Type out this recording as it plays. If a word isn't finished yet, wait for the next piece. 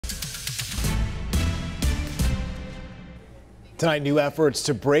Tonight, new efforts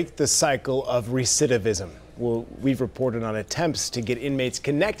to break the cycle of recidivism. Well, we've reported on attempts to get inmates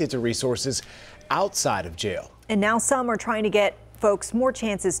connected to resources outside of jail. And now some are trying to get folks more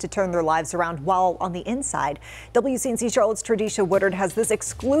chances to turn their lives around while on the inside. WCNC Charlotte's Sergio Woodard has this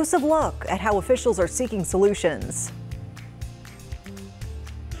exclusive look at how officials are seeking solutions.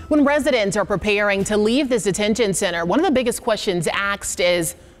 When residents are preparing to leave this detention center, one of the biggest questions asked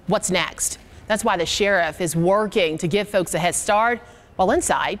is, what's next? That's why the sheriff is working to give folks a head start while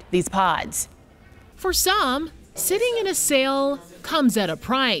inside these pods. For some, sitting in a cell comes at a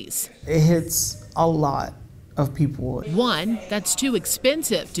price. It hits a lot of people. One that's too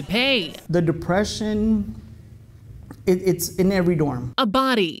expensive to pay. The depression, it's in every dorm. A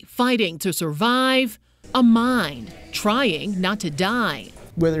body fighting to survive, a mind trying not to die.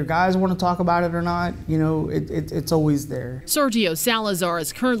 Whether guys want to talk about it or not, you know, it's always there. Sergio Salazar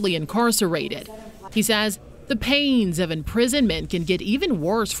is currently incarcerated. He says the pains of imprisonment can get even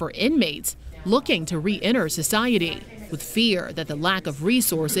worse for inmates looking to re-enter society, with fear that the lack of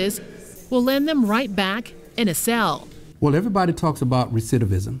resources will land them right back in a cell. Well, everybody talks about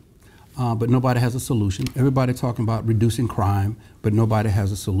recidivism, but nobody has a solution. Everybody talking about reducing crime, but nobody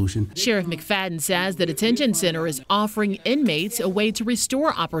has a solution. Sheriff McFadden says the detention center is offering inmates a way to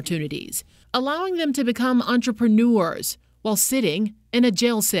restore opportunities, allowing them to become entrepreneurs while sitting in a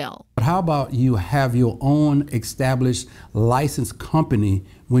jail cell. But how about you have your own established licensed company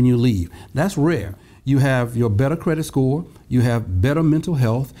when you leave? That's rare. You have your better credit score, you have better mental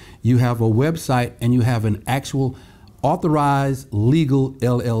health, you have a website, and you have an actual authorized legal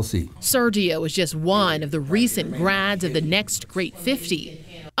LLC. Sergio is just one of the recent grads of the Next Great 50,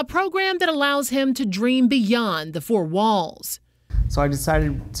 a program that allows him to dream beyond the four walls. So I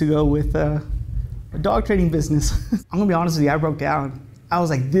decided to go with a dog training business. I'm gonna be honest with you, I broke down. I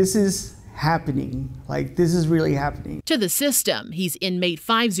was like, this is happening. Like, this is really happening. To the system, he's inmate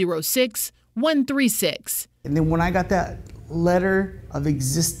 506136. And then when I got that letter of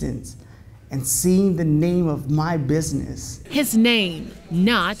existence and seeing the name of my business. His name,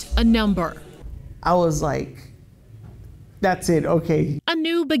 not a number. I was like, that's it, okay. A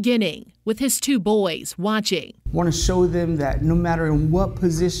new beginning with his two boys watching. Want to show them that no matter in what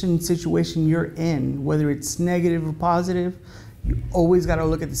situation you're in, whether it's negative or positive, you always got to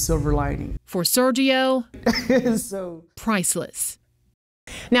look at the silver lining. For Sergio, so priceless.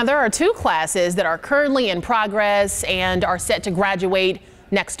 Now, there are two classes that are currently in progress and are set to graduate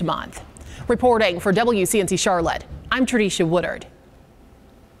next month. Reporting for WCNC Charlotte, I'm Sergio Woodard.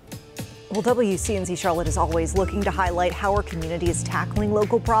 Well, WCNC Charlotte is always looking to highlight how our community is tackling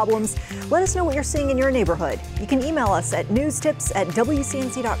local problems. Let us know what you're seeing in your neighborhood. You can email us at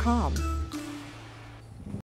newstips@wcnc.com.